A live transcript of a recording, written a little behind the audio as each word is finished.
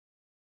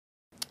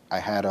I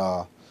had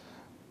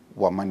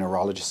what my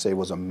neurologist said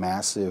was a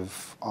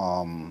massive,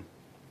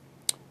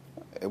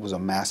 it was a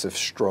massive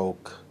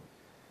stroke.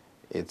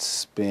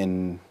 It's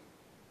been,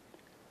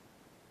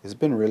 it's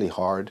been really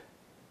hard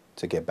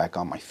to get back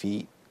on my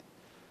feet,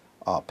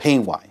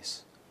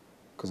 pain-wise,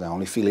 because I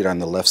only feel it on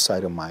the left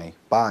side of my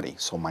body.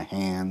 So my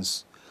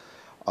hands,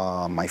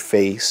 my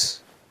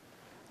face,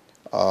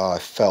 I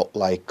felt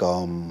like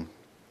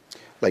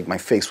my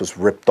face was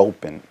ripped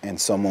open and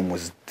someone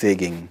was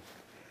digging.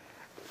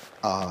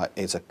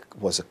 It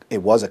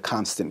was a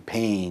constant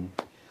pain.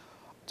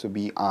 To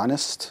be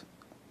honest,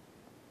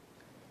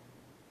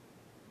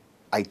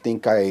 I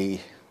think I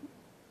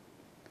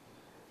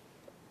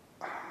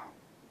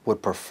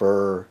would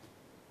prefer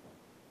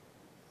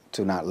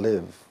to not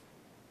live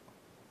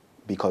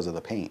because of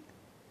the pain.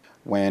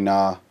 When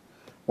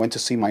went to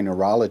see my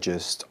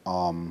neurologist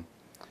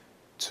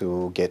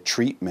to get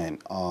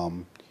treatment,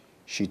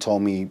 she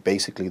told me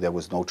basically there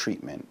was no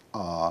treatment.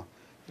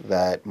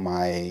 That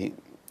my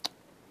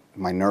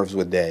nerves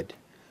were dead.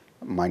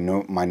 My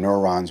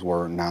neurons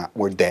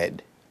were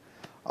dead,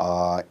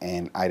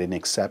 and I didn't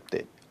accept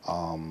it.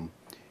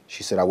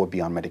 She said I would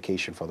be on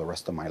medication for the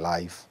rest of my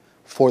life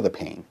for the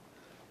pain.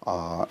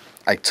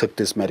 I took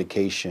this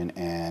medication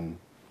and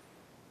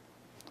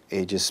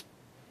it just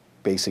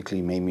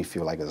basically made me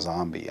feel like a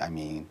zombie. I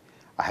mean,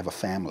 I have a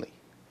family,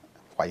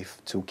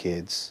 wife, 2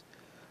 kids.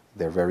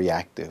 They're very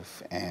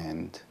active,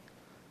 and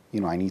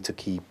I need to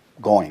keep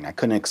going. I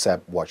couldn't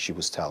accept what she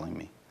was telling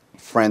me.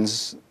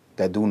 Friends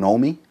that do know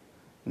me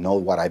know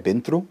what I've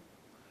been through.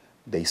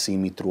 They see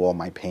me through all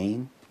my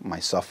pain, my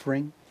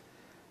suffering,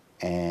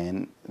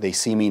 and they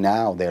see me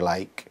now. They're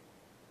like,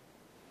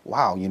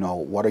 wow,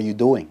 what are you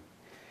doing?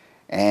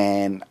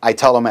 And I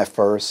tell them at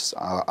first,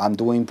 I'm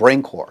doing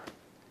brain core.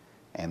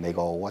 And they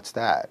go, what's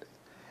that?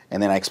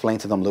 And then I explain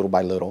to them little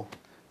by little,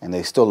 and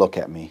they still look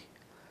at me.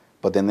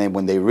 But then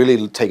when they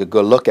really take a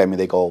good look at me,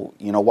 they go,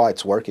 you know what,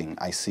 it's working.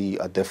 I see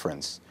a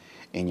difference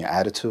in your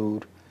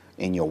attitude,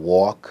 in your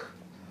walk,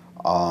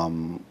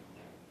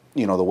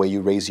 the way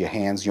you raise your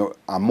hands.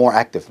 I'm more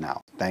active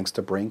now. Thanks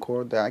to brain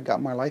core, I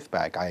got my life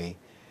back. I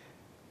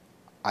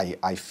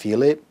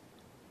feel it.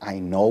 I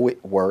know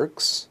it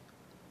works.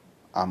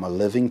 I'm a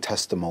living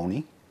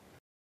testimony.